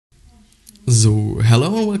So,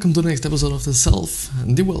 hello and welcome to the next episode of the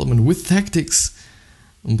Self-Development with Tactics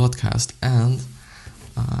podcast. And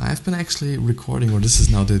I've been actually recording, or this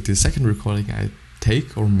is now the second recording I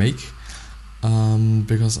take or make,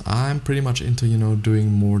 because I'm pretty much into,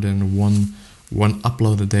 doing more than one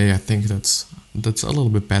upload a day. I think that's a little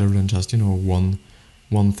bit better than just, one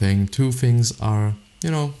thing. Two things are,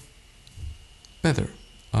 better.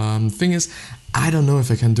 Thing is, I don't know if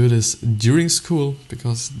I can do this during school,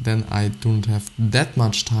 because then I don't have that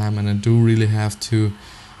much time, and I do really have to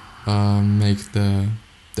make the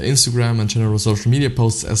Instagram and general social media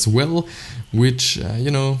posts as well, which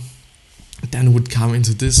then would come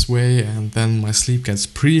into this way, and then my sleep gets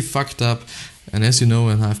pretty fucked up. And as you know,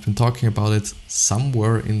 and I've been talking about it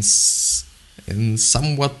somewhere in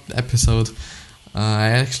somewhat episode, I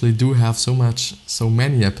actually do have so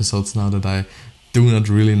many episodes now that I do not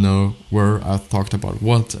really know where I've talked about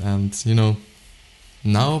what. And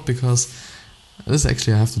now, because this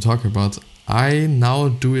actually I have to talk about, I now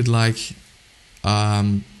do it like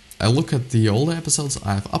I look at the older episodes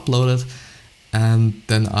I've uploaded, and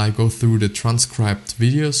then I go through the transcribed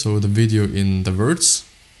video, so the video in the words,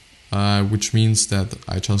 which means that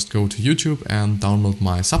I just go to YouTube and download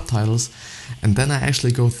my subtitles, and then I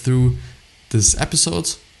actually go through this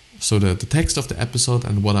episode, so the text of the episode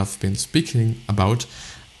and what I've been speaking about,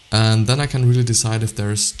 and then I can really decide if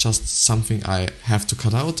there's just something I have to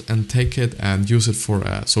cut out and take it and use it for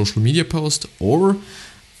a social media post, or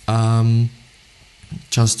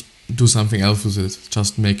just do something else with it,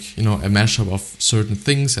 just make a mashup of certain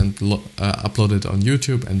things and upload it on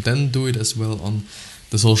YouTube, and then do it as well on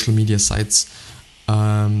the social media sites.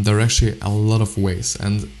 There are actually a lot of ways,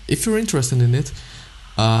 and if you're interested in it,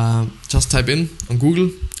 just type in on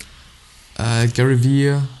Google Gary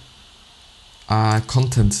Vee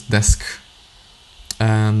content desk,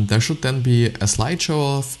 and there should then be a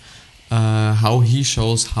slideshow of how he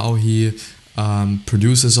shows how he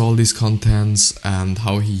produces all these contents, and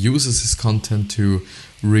how he uses his content to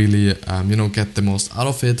really get the most out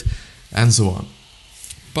of it, and so on.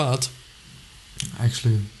 But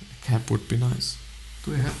actually, a cap would be nice.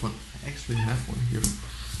 Do I have one? I actually have one here.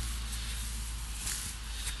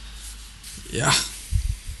 Yeah,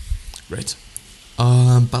 great.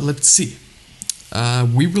 But let's see.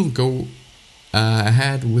 We will go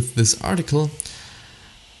ahead with this article,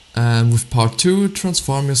 and with part 2,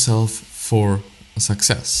 transform yourself for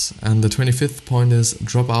success. And the 25th point is,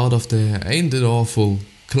 drop out of the ain't it awful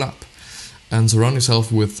club and surround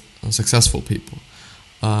yourself with successful people.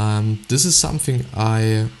 This is something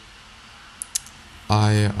I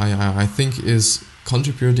think is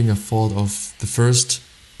contributing a thought of the first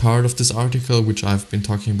part of this article, which I've been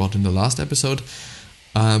talking about in the last episode,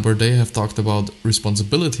 where they have talked about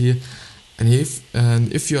responsibility. And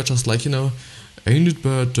if you're just like, ain't it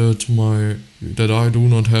bad that I do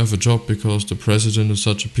not have a job because the president is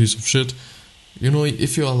such a piece of shit?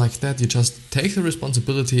 If you are like that, you just take the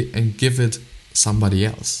responsibility and give it somebody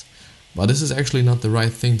else. But this is actually not the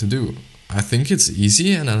right thing to do. I think it's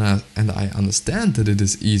easy, and I understand that it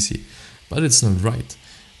is easy, but it's not right.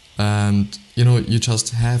 And you just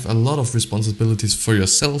have a lot of responsibilities for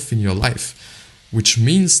yourself in your life, which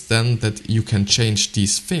means then that you can change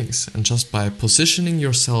these things. And just by positioning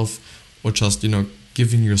yourself, or just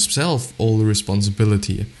giving yourself all the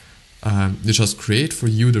responsibility, you just create for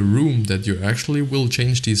you the room that you actually will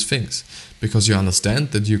change these things, because you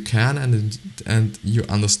understand that you can, and you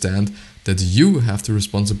understand that you have the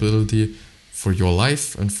responsibility for your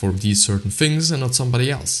life and for these certain things, and not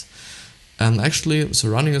somebody else. And actually,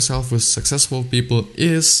 surrounding yourself with successful people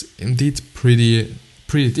is indeed pretty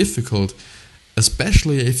difficult,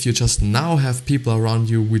 especially if you just now have people around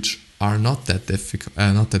you which are not that difficult,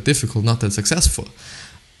 not that successful.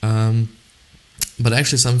 But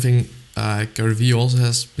actually, something Gary Vee also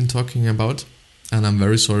has been talking about, and I'm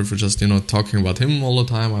very sorry for just talking about him all the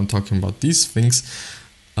time. I'm talking about these things,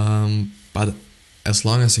 but as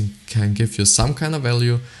long as it can give you some kind of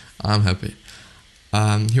value, I'm happy.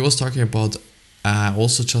 He was talking about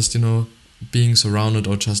also just being surrounded,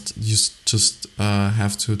 or just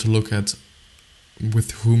have to look at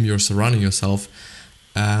with whom you're surrounding yourself.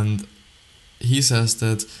 And he says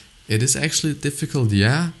that it is actually difficult,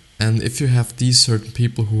 yeah. And if you have these certain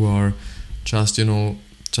people who are just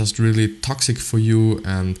really toxic for you,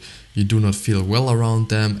 and you do not feel well around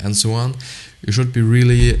them, and so on, you should be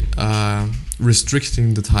really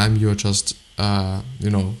restricting the time you're just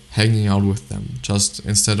hanging out with them, just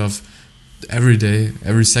instead of every day,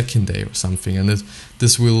 every second day or something. And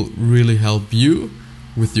this will really help you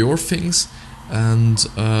with your things, and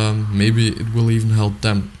maybe it will even help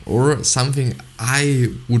them. Or something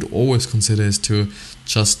I would always consider is to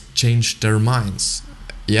just change their minds.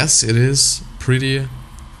 Yes, it is pretty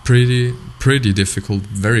difficult,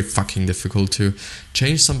 very fucking difficult to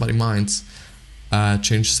change somebody's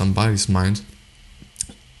mind.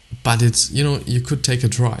 But it's, you could take a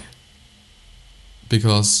try,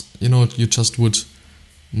 because you just would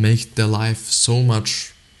make their life so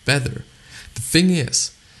much better. The thing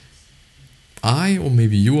is, I, or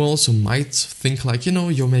maybe you also, might think like,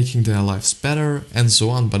 you're making their lives better and so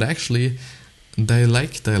on, but actually they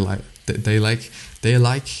like the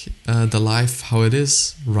life how it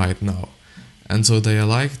is right now. And so they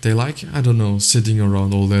like, I don't know, sitting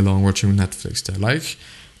around all day long watching Netflix. They like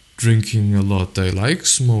drinking a lot. They like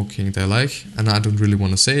smoking. They like, and I don't really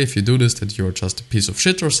want to say if you do this that you're just a piece of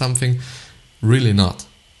shit or something. Really not.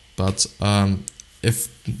 But if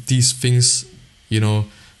these things,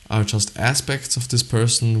 are just aspects of this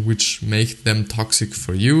person which make them toxic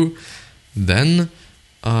for you, then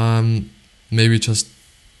maybe just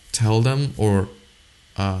tell them, or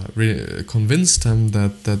convince them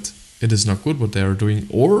that it is not good what they are doing.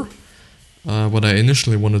 Or what I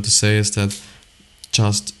initially wanted to say is that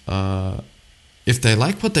just if they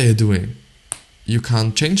like what they are doing, you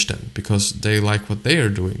can't change them because they like what they are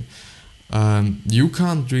doing. You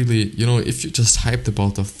can't really, if you're just hyped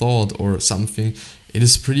about a thought or something, it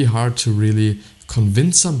is pretty hard to really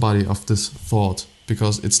convince somebody of this thought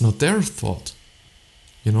because it's not their thought.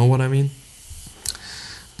 You know what I mean?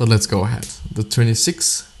 But let's go ahead. The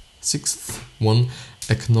 26th one,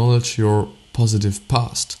 acknowledge your positive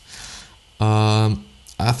past. I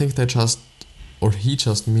think he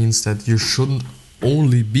just means that you shouldn't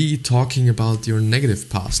only be talking about your negative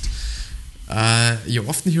past. You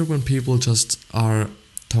often hear when people just are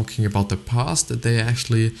talking about the past that they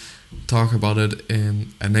actually talk about it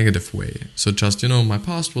in a negative way. So just, my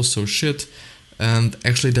past was so shit, and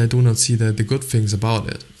actually they do not see the good things about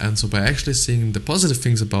it. And so by actually seeing the positive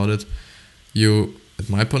things about it, you, at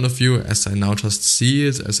my point of view, as I now just see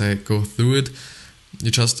it, as I go through it, you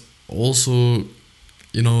just also,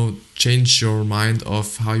 change your mind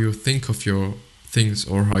of how you think of your things,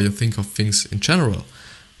 or how you think of things in general.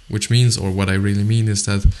 Which means, or what I really mean is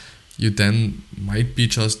that you then might be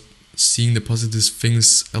just seeing the positive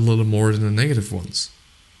things a little more than the negative ones,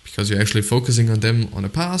 because you're actually focusing on them on the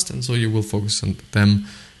past, and so you will focus on them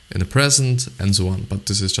in the present and so on. But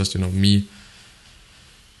this is just, me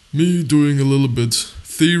doing a little bit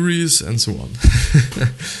theories and so on.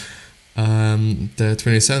 The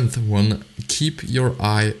 27th one, keep your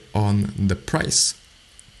eye on the price.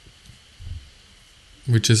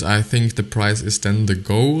 Which is, I think the price is then the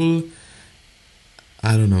goal.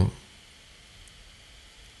 I don't know.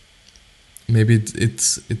 Maybe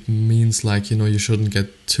it means like, you shouldn't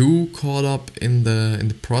get too caught up in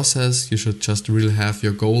the process. You should just really have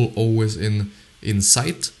your goal always in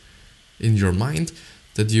sight, in your mind,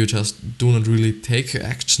 that you just do not really take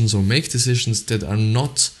actions or make decisions that are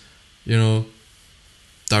not,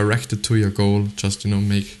 directed to your goal. Just,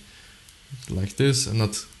 make like this and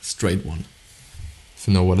not straight one. If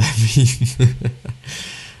you know what I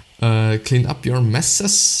mean. Clean up your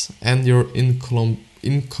messes and your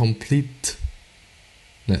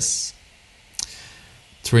incompleteness.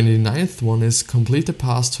 29th one is complete the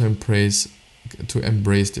past to embrace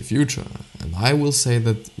the future. And I will say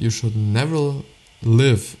that you should never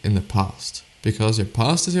live in the past, because your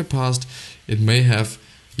past is your past. It may have,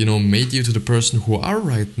 made you to the person who are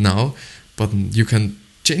right now, but you can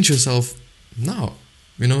change yourself now.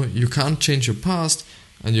 You can't change your past,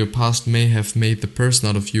 and your past may have made the person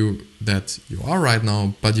out of you that you are right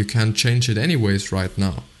now, but you can't change it anyways right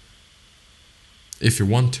now, if you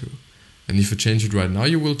want to. And if you change it right now,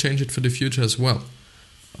 you will change it for the future as well.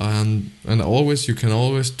 And always, you can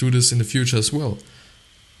always do this in the future as well.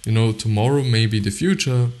 Tomorrow may be the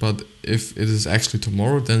future, but if it is actually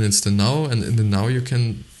tomorrow, then it's the now, and in the now you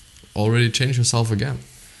can already change yourself again.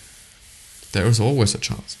 There is always a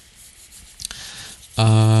chance.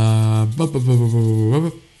 Where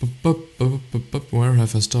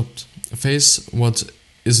have I stopped? Face what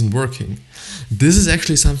isn't working. This is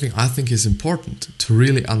actually something I think is important, to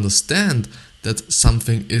really understand that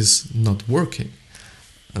something is not working.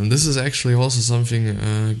 And this is actually also something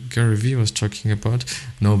Gary Vee was talking about.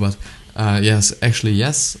 No, but yes,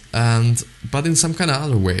 but in some kind of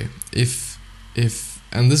other way. If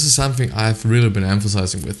and this is something I've really been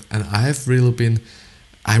emphasizing with, and I have really been,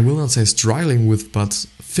 I will not say struggling with, but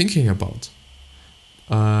thinking about,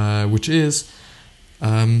 which is,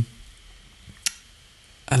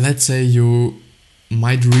 let's say you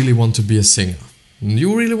might really want to be a singer.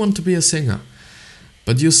 You really want to be a singer,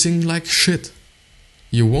 but you sing like shit.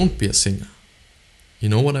 you won't be a singer. You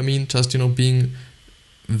know what I mean? Just, being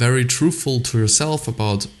very truthful to yourself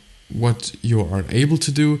about what you are able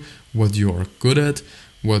to do, what you are good at,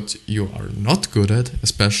 what you are not good at,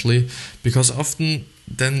 especially, because often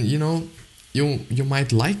then, you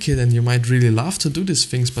might like it and you might really love to do these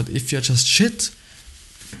things, but if you're just shit,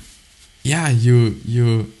 yeah, you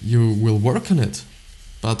will work on it.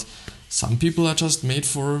 But some people are just made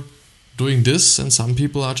for doing this, and some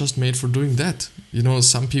people are just made for doing that.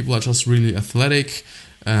 Some people are just really athletic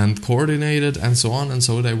and coordinated and so on, and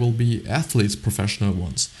so they will be athletes, professional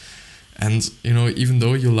ones. And even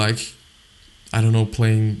though you like, I don't know,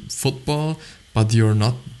 playing football, but you're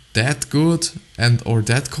not that good and or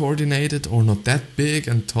that coordinated or not that big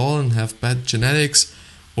and tall and have bad genetics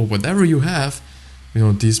or whatever you have,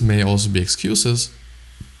 these may also be excuses,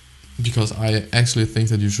 because I actually think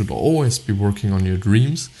that you should always be working on your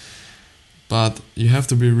dreams, but you have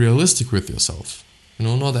to be realistic with yourself.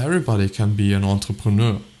 Not everybody can be an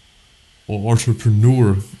entrepreneur or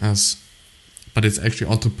entrepreneur, but it's actually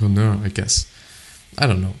entrepreneur, I guess. I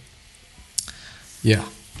don't know. Yeah,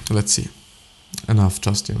 let's see. Enough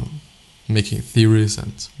just, making theories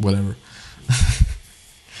and whatever.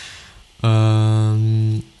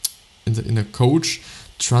 In a coach,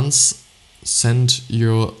 transcend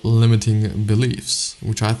your limiting beliefs,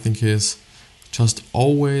 which I think is just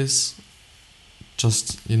always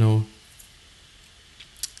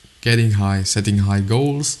getting high, setting high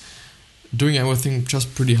goals, doing everything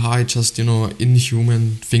just pretty high, just,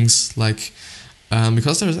 inhuman things like,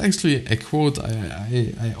 because there's actually a quote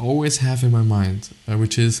I always have in my mind,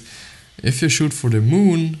 which is, if you shoot for the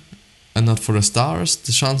moon and not for the stars,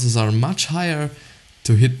 the chances are much higher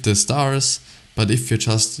to hit the stars. But if you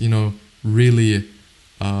just, really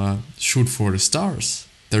shoot for the stars,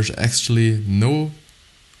 there's actually no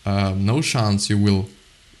chance you will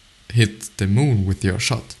hit the moon with your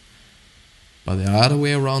shot. But the other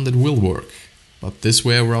way around, it will work. But this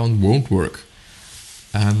way around won't work.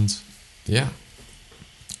 And yeah.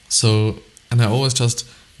 So, and I always just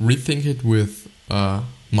rethink it with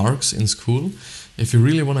marks in school. If you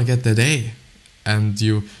really want to get that A and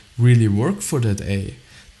you really work for that A,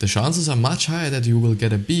 the chances are much higher that you will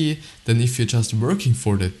get a B than if you're just working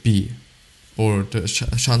for that B. Or the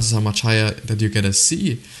chances are much higher that you get a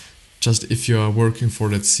C just if you are working for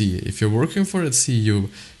that C. If you're working for that C, you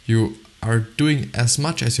are doing as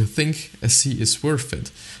much as you think a C is worth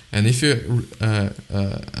it. And if you're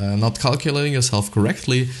not calculating yourself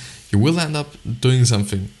correctly, you will end up doing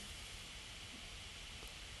something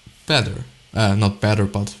better. Not better,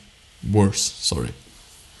 but worse, sorry.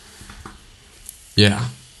 Yeah,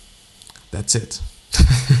 that's it.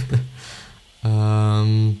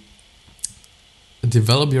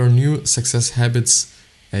 Develop your new success habits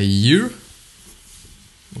a year.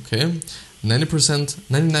 Okay.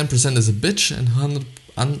 99% is a bitch and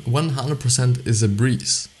 100% is a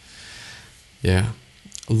breeze. Yeah.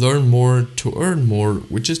 Learn more to earn more,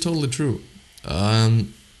 which is totally true.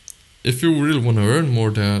 If you really want to earn more,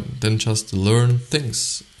 then just learn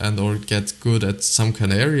things and or get good at some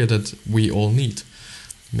kind of area that we all need.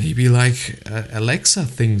 Maybe like Alexa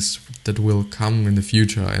things that will come in the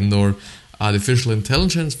future, and or artificial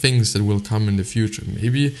intelligence things that will come in the future.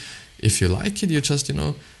 Maybe if you like it, you just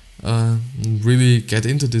really get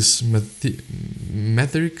into this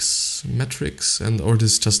metrics and or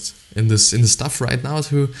this just in the stuff right now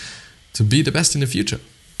to be the best in the future.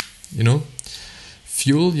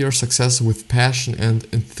 Fuel your success with passion and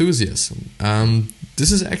enthusiasm.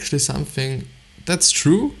 This is actually something that's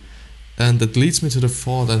true, and that leads me to the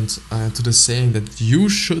thought and to the saying that you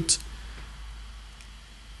should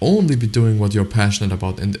only be doing what you're passionate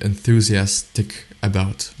about and enthusiastic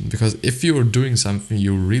about. Because if you're doing something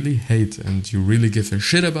you really hate and you really give a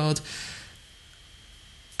shit about,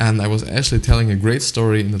 and I was actually telling a great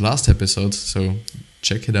story in the last episode, so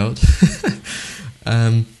check it out.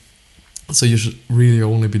 So you should really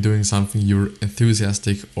only be doing something you're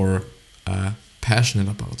enthusiastic or passionate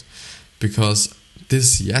about, because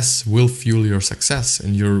this, yes, will fuel your success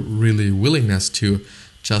and your really willingness to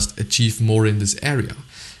just achieve more in this area.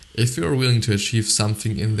 If you're willing to achieve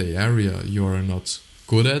something in the area you are not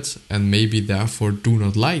good at and maybe therefore do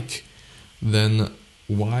not like, then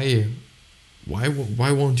why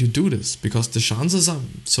won't you do this? Because the chances are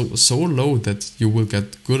so low that you will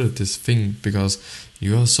get good at this thing, because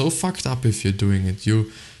you are so fucked up if you're doing it.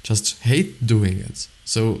 You just hate doing it.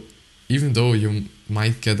 So even though you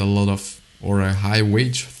might get a lot of or a high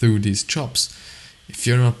wage through these jobs, if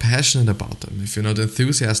you're not passionate about them, if you're not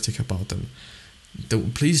enthusiastic about them,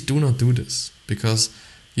 please do not do this, because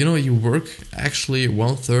you work actually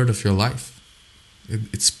 1/3 of your life.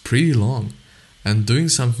 It's pretty long, And doing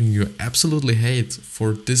something you absolutely hate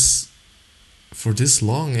for this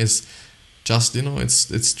long is just,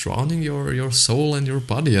 it's drowning your soul and your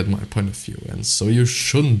body, at my point of view. And so you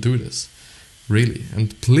shouldn't do this, really.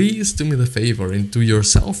 And please do me the favor and do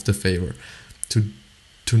yourself the favor to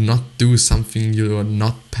not do something you are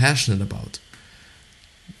not passionate about,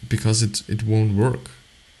 because it won't work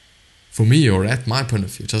for me, or at my point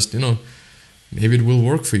of view. Just, maybe it will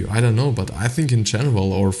work for you, I don't know, but I think in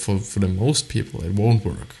general, or for the most people, it won't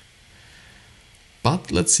work.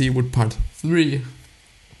 But let's see what part 3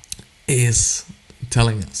 is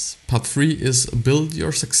telling us. Part 3 is build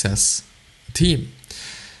your success team.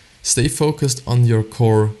 Stay focused on your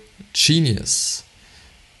core genius.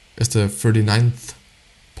 Is the 39th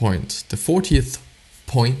point. The 40th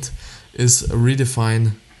point is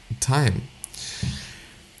redefine time,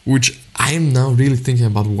 which I'm now really thinking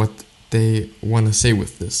about what they want to say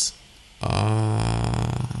with this.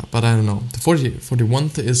 But I don't know. The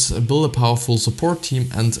 41th is build a powerful support team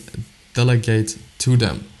and delegate to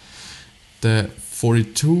them. The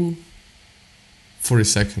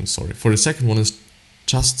 42nd one is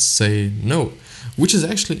just say no, which is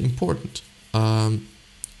actually important.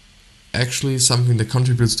 Actually something that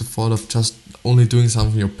contributes to the thought of just only doing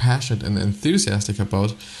something you're passionate and enthusiastic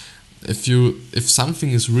about. If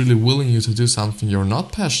something is really willing you to do something you're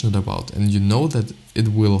not passionate about, and you know that it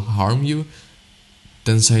will harm you,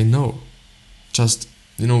 then say no. Just,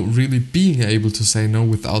 really being able to say no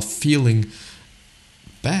without feeling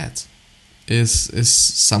bad is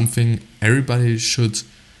something everybody should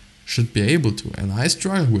be able to. And I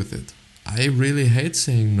struggle with it. I really hate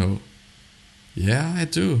saying no. Yeah, I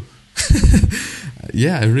do.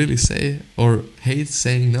 Yeah, I really hate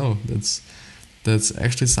saying no. That's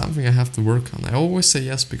actually something I have to work on. I always say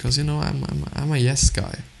yes because I'm a yes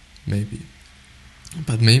guy, maybe.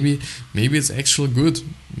 But maybe it's actually good.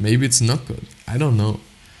 Maybe it's not good. I don't know.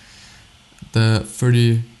 The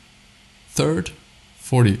 43rd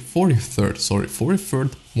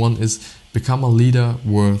one is become a leader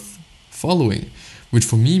worth following, which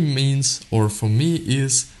for me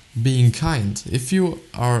is being kind. If you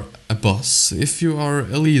are a boss, if you are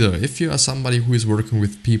a leader, if you are somebody who is working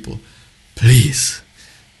with people, please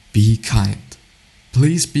be kind.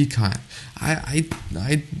 Please be kind.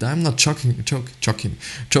 I'm not joking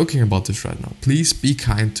about this right now. Please be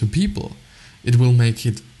kind to people. It will make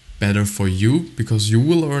it better for you, because you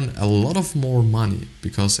will earn a lot of more money,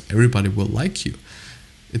 because everybody will like you.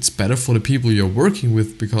 It's better for the people you're working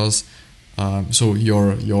with, because so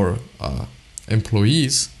your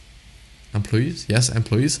employees,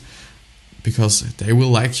 because they will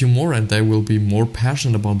like you more and they will be more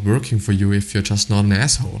passionate about working for you if you're just not an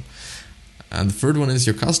asshole. And the third one is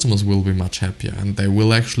your customers will be much happier and they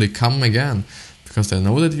will actually come again, because they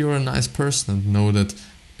know that you're a nice person and know that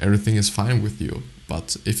everything is fine with you.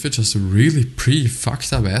 But if you're just a really pretty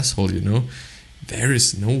fucked up asshole, there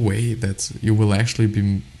is no way that you will actually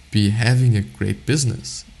be having a great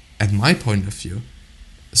business, at my point of view.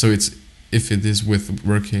 So if it is with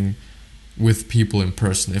working with people in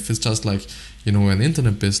person. If it's just like, an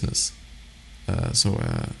internet business,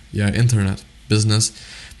 internet business,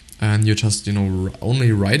 and you're just,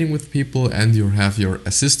 only writing with people and you have your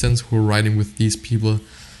assistants who are writing with these people,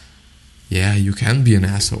 yeah, you can be an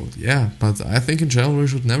asshole, yeah, but I think in general you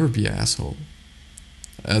should never be an asshole.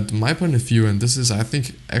 At my point of view, and this is, I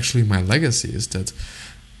think, actually my legacy, is that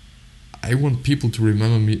I want people to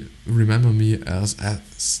remember me as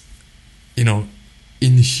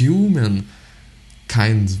inhuman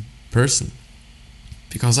kind person,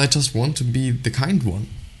 because I just want to be the kind one,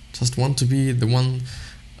 just want to be the one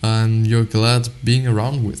you're glad being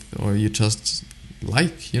around with, or you just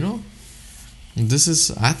like, I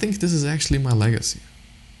think this is actually my legacy,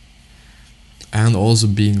 and also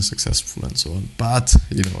being successful and so on. But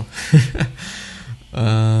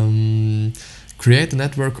create a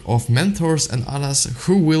network of mentors and others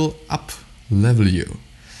who will up level you.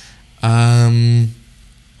 I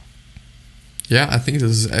think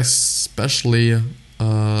this is especially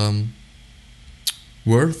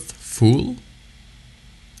worthful,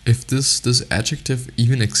 if this adjective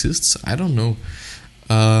even exists, I don't know,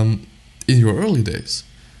 in your early days.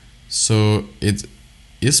 So it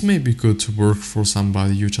is maybe good to work for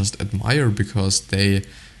somebody you just admire, because they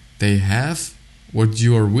have what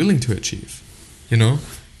you are willing to achieve,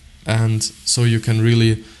 and so you can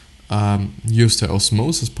really use the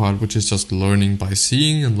osmosis part, which is just learning by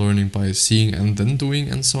seeing and then doing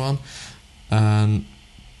and so on, and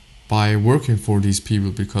by working for these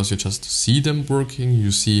people, because you just see them working,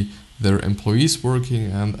 you see their employees working,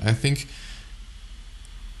 and I think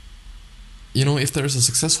if there's a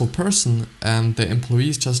successful person and the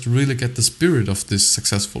employees just really get the spirit of this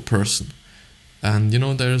successful person, and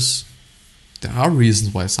there are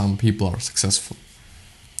reasons why some people are successful.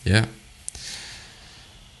 Yeah.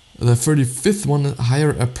 The 35th one,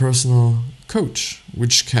 hire a personal coach,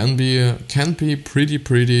 which can be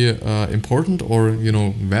pretty important or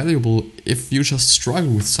valuable if you just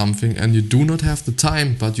struggle with something and you do not have the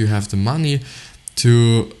time, but you have the money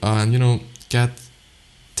to get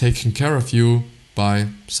taken care of you by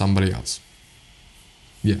somebody else.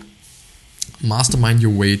 Yeah. Mastermind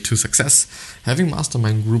your way to success. Having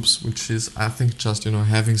mastermind groups, which is, I think, just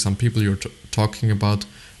having some people you're talking about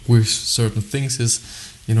with certain things, is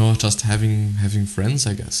just having friends,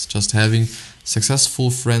 I guess. Just having successful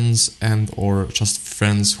friends and or just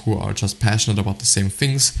friends who are just passionate about the same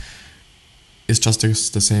things is just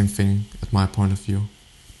the same thing at my point of view,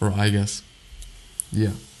 or I guess.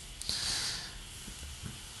 Yeah.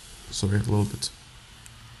 Sorry, a little bit.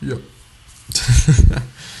 Yeah.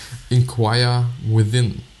 Inquire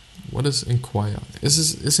within. What is inquire?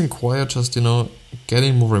 Is inquire just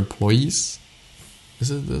getting more employees? Is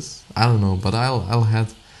it this? I don't know, but I'll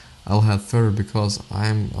head further because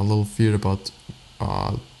I'm a little feared about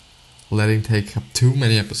letting take up too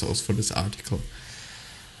many episodes for this article.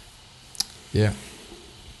 Yeah.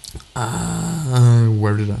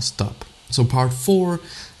 Where did I stop? So part 4,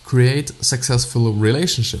 create successful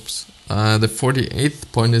relationships. The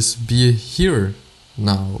 48th point is be here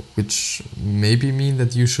now, which maybe mean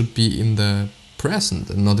that you should be in the present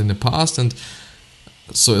and not in the past, and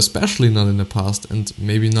so especially not in the past, and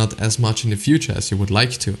maybe not as much in the future as you would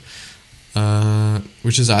like to,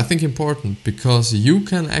 which is, I think, important, because you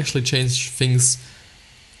can actually change things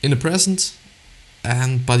in the present,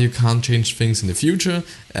 but you can't change things in the future,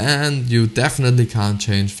 and you definitely can't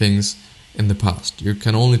change things in the past. You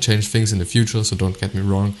can only change things in the future, so don't get me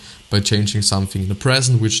wrong, by changing something in the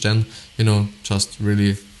present, which then just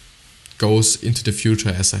really goes into the future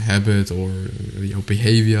as a habit or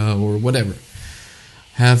behavior or whatever.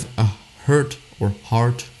 Have a heart or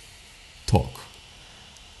heart talk.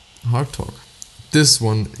 Heart talk. This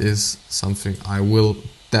one is something I will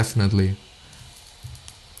definitely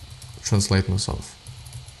translate myself.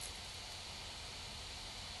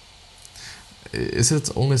 Is it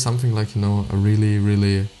only something like a really,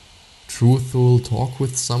 really truthful talk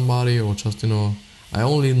with somebody, or just I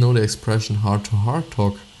only know the expression heart to heart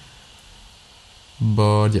talk,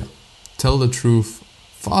 but yeah, tell the truth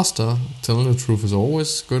faster. Telling the truth is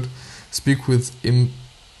always good. Speak with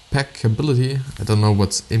impeccability. I don't know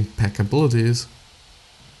what impeccability is,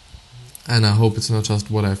 and I hope it's not just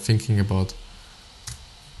what I'm thinking about.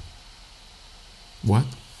 What?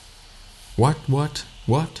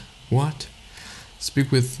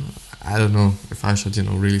 Speak with, I don't know if I should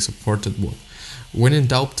really support that one. When in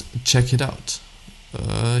doubt, check it out.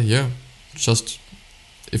 Yeah, just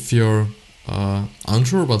if you're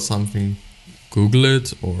unsure about something, Google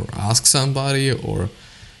it or ask somebody, or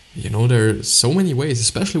there are so many ways,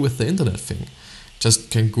 especially with the internet thing.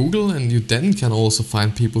 Just can Google, and you then can also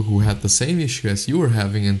find people who had the same issue as you were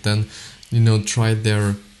having, and then try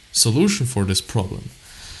their solution for this problem.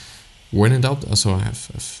 When in doubt, so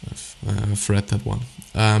I've read that one.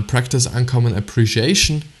 Practice uncommon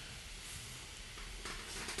appreciation.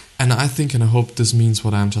 And I think and I hope this means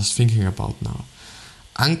what I'm just thinking about now.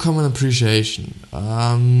 Uncommon appreciation.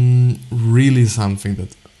 Really something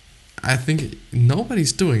that I think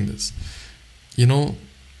nobody's doing this.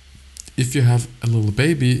 If you have a little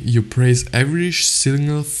baby, you praise every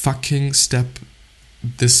single fucking step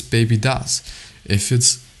this baby does. If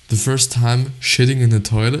it's the first time shitting in the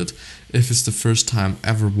toilet, if it's the first time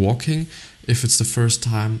ever walking, if it's the first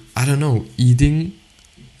time, I don't know, eating,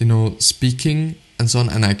 speaking and so on.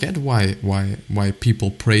 And I get why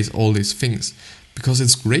people praise all these things, because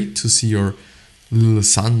it's great to see your little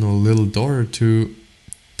son or little daughter to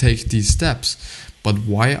take these steps. But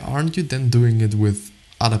why aren't you then doing it with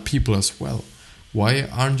other people as well? Why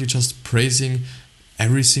aren't you just praising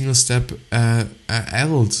every single step an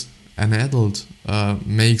adult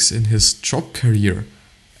makes in his job career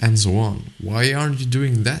and so on? Why aren't you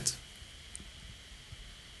doing that?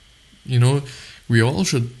 We all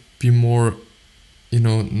should be more,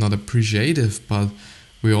 not appreciative, but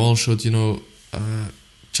we all should,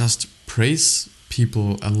 just praise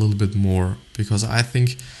people a little bit more, because I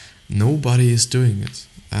think nobody is doing it,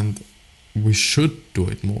 and we should do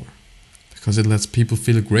it more, because it lets people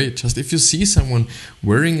feel great. Just if you see someone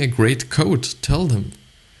wearing a great coat, tell them.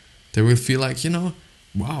 They will feel like,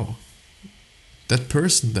 wow, that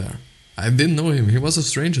person there, I didn't know him, he was a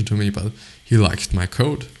stranger to me, but he liked my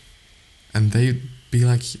coat. And they be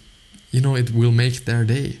like, it will make their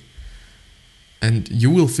day. and you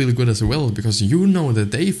will feel good as well because you know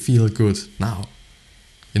that they feel good now.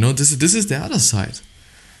 This is the other side.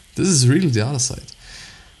 This is really the other side.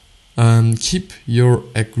 Keep your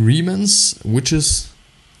agreements, which is,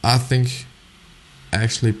 I think,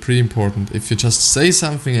 actually pretty important. If you just say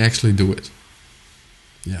something, actually do it.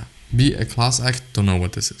 Yeah. Be a class act. Don't know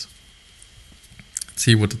what this is. Let's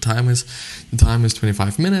see what the time is. The time is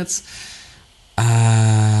 25 minutes.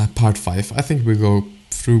 Part 5. I think we go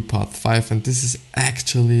through part 5, and this is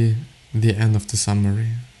actually the end of the summary.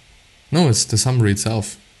 No, it's the summary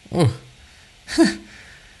itself. Oh.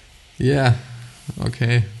 Yeah.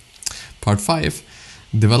 Okay. Part 5.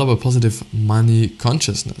 Develop a positive money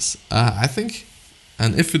consciousness. I think,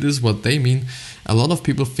 and if it is what they mean, a lot of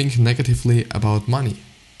people think negatively about money.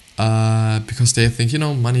 Because they think,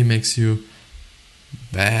 money makes you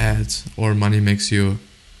bad, or money makes you,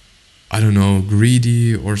 I don't know,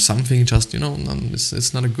 greedy or something. Just,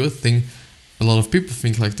 it's not a good thing. A lot of people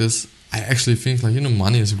think like this. I actually think like,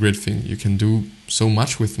 money is a great thing. You can do so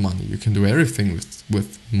much with money. You can do everything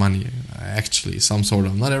with money. Actually, some sort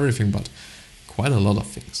of, not everything, but quite a lot of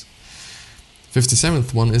things.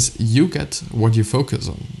 57th one is you get what you focus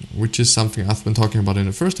on, which is something I've been talking about in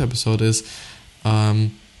the first episode is,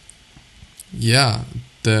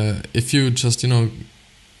 if you just,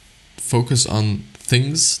 focus on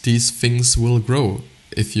things, these things will grow.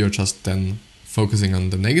 If you're just then focusing on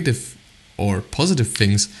the negative or positive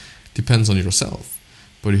things, depends on yourself.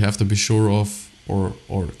 But you have to be sure of or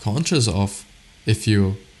conscious of, if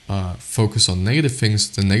you focus on negative things,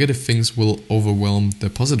 the negative things will overwhelm the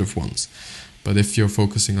positive ones. But if you're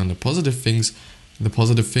focusing on the positive things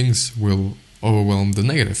will overwhelm the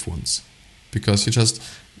negative ones. Because you just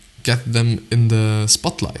get them in the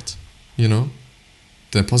spotlight,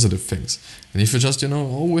 the positive things. And if you're just,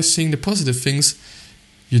 always seeing the positive things,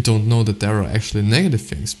 you don't know that there are actually negative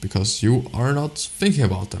things because you are not thinking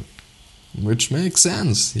about them. Which makes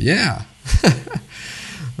sense, yeah.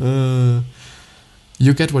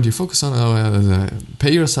 You get what you focus on,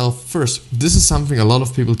 pay yourself first. This is something a lot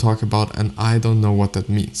of people talk about and I don't know what that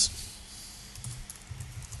means.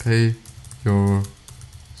 Pay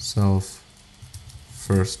yourself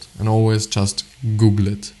first. And always just Google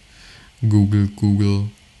it. Google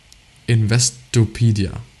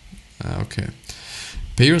Investopedia. Okay.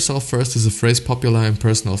 Pay yourself first is a phrase popular in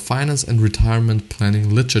personal finance and retirement planning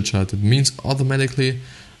literature that means automatically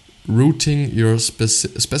routing your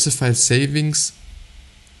specified savings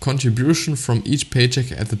contribution from each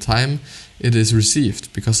paycheck at the time it is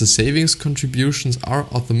received, because the savings contributions are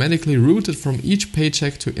automatically routed from each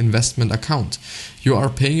paycheck to investment account. You are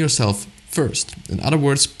paying yourself first. In other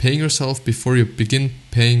words, paying yourself before you begin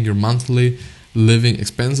paying your monthly living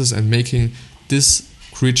expenses and making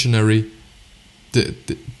discretionary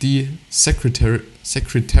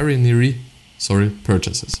secretarianary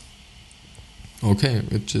purchases. Okay,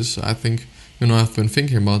 which is, I think, I've been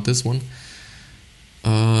thinking about this one,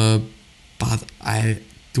 but I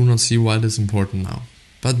do not see why it is important now.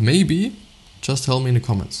 But maybe just tell me in the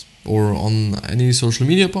comments or on any social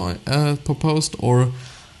media post or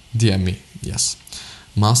DM me. Yes.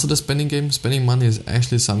 Master the spending game. Spending money is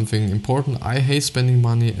actually something important. I hate spending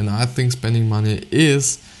money, and I think spending money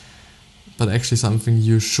is, but actually something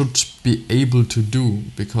you should be able to do,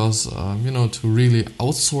 because to really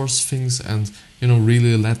outsource things and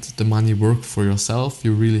really let the money work for yourself,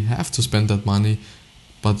 you really have to spend that money,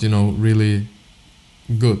 but really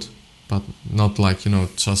good, but not like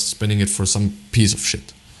just spending it for some piece of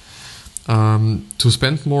shit. To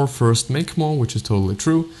spend more, first make more, which is totally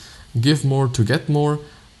true. Give more to get more.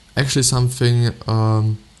 Actually something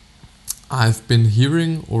I've been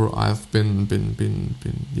hearing, or I've been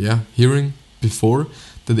hearing before,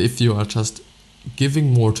 that if you are just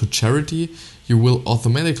giving more to charity, you will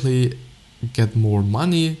automatically get more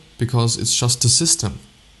money, because it's just a system.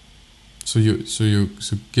 So you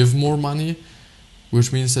give more money,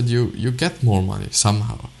 which means that you get more money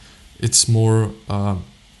somehow. It's more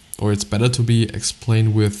or it's better to be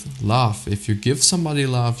explained with love. If you give somebody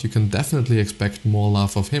love, you can definitely expect more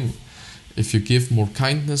love of him. If you give more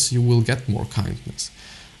kindness, you will get more kindness.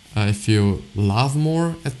 If you laugh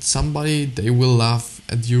more at somebody, they will laugh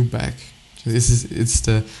at you back. It's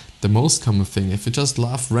the most common thing. If you just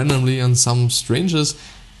laugh randomly on some strangers,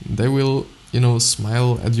 they will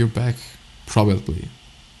smile at your back, probably.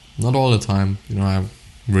 Not all the time. I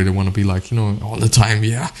really want to be like all the time.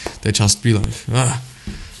 Yeah, they just be like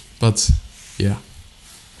But yeah,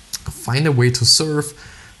 find a way to serve.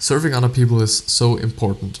 Serving other people is so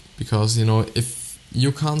important, because if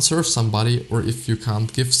you can't serve somebody, or if you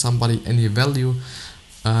can't give somebody any value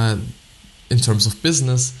in terms of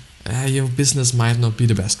business, your business might not be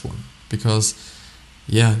the best one. because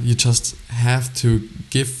you just have to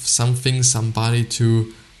give somebody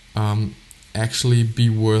to actually be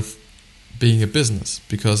worth being a business.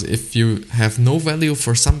 Because if you have no value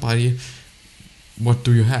for somebody, what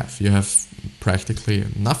do you have? You have practically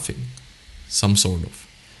nothing, some sort of.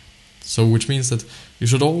 So which means that you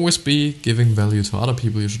should always be giving value to other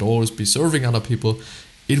people, you should always be serving other people.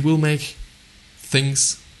 It will make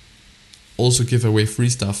things, also give away free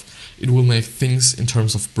stuff, it will make things in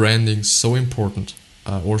terms of branding so important,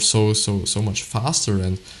 or so much faster.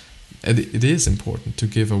 And it is important to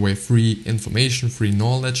give away free information, free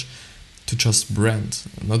knowledge, to just brand.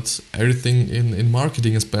 Not everything in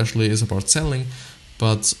marketing especially is about selling,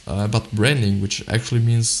 but branding, which actually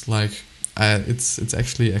means like, it's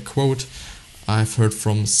actually a quote I've heard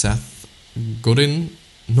from Seth Godin.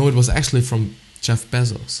 No, it was actually from Jeff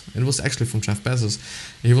Bezos.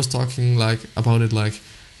 He was talking about it like,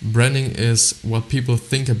 branding is what people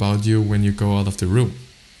think about you when you go out of the room.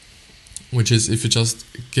 Which is, if you just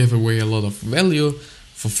give away a lot of value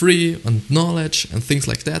for free and knowledge and things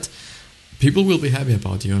like that, people will be happy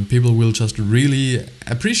about you and people will just really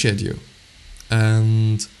appreciate you.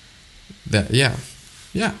 And that,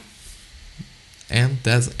 and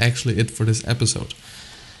that's actually it for this episode.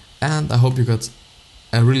 And I hope you got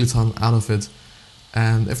a really ton out of it.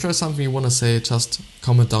 And if there's something you want to say, just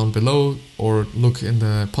comment down below or look in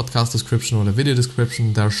the podcast description or the video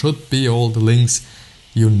description. There should be all the links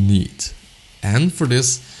you need. And for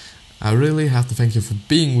this, I really have to thank you for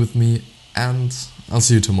being with me, and I'll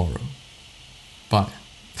see you tomorrow. Bye.